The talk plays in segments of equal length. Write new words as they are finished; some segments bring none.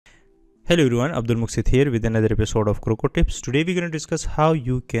Hello everyone, Abdul Muqsid here with another episode of Croco Tips. Today we're going to discuss how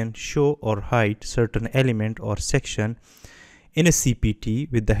you can show or hide certain element or section in a CPT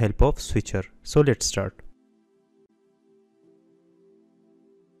with the help of switcher. So let's start.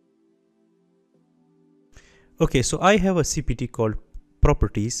 Okay, so I have a CPT called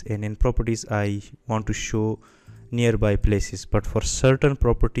properties, and in properties I want to show nearby places, but for certain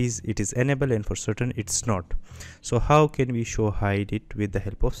properties it is enabled and for certain it's not. So how can we show hide it with the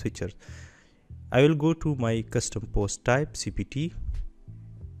help of switchers? I will go to my custom post type CPT.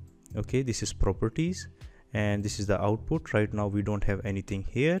 Okay, this is properties and this is the output. Right now we don't have anything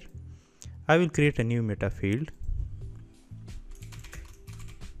here. I will create a new meta field,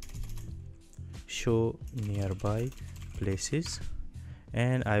 show nearby places,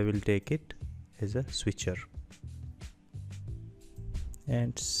 and I will take it as a switcher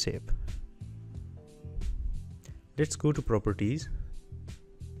and save. Let's go to properties.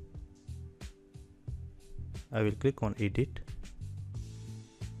 I will click on edit,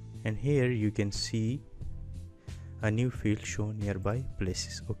 and here you can see a new field, show nearby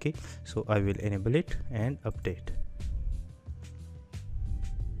places. Okay, so I will enable it and update.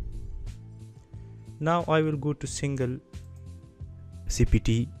 Now I will go to single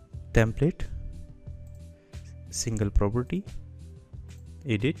CPT template, single property,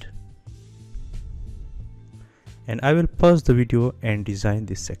 edit, and I will pause the video and design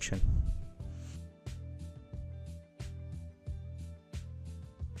this section.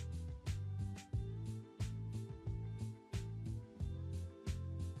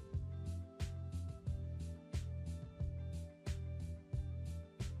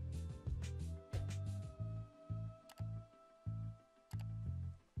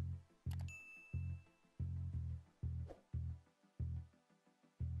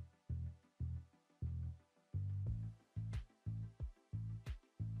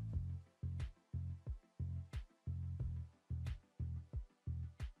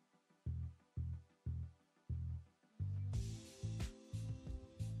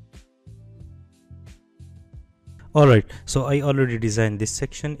 Alright, so I already designed this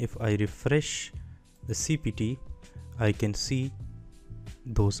section. If I refresh the CPT, I can see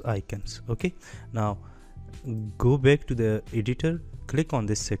those icons. Okay, now go back to the editor, click on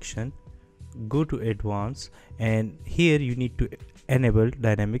this section, go to advanced, and here you need to enable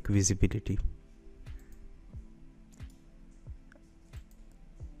dynamic visibility.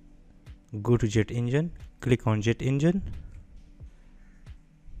 Go to JetEngine, click on JetEngine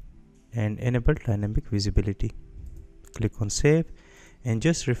and enable dynamic visibility. Click on save and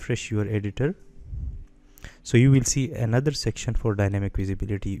just refresh your editor. So you will see another section for dynamic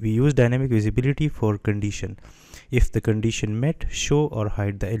visibility. We use dynamic visibility for condition. If the condition met, show or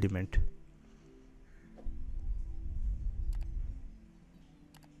hide the element.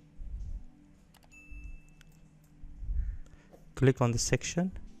 Click on the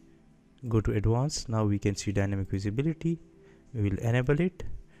section, go to advanced. Now we can see dynamic visibility. We will enable it.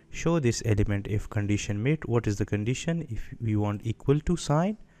 Show this element if condition met. What is the condition? If we want equal to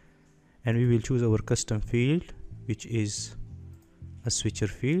sign, and we will choose our custom field, which is a switcher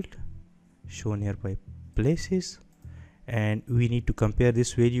field, show nearby places, and we need to compare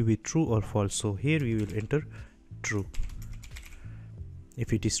this value with true or false. So here we will enter true.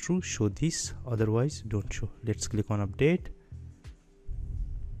 If it is true, show this, otherwise don't show. Let's click on update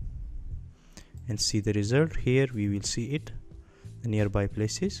and see the result. Here we will see it, the nearby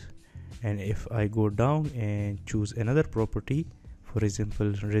places. And if I go down and choose another property, for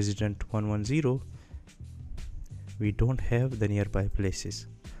example resident 110, we don't have the nearby places.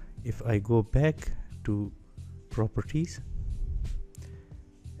 If I go back to properties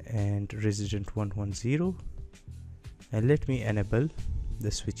and resident 110, and let me enable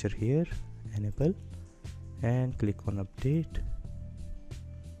the switcher here, enable, and click on update.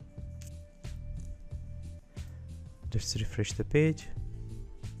 Let's refresh the page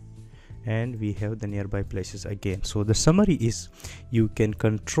and we have the nearby places again. So the summary is, you can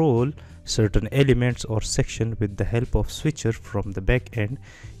control certain elements or section with the help of switcher from the back end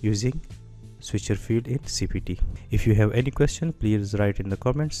using switcher field in CPT. If you have any question, please write in the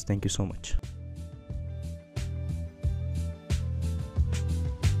comments. Thank you so much.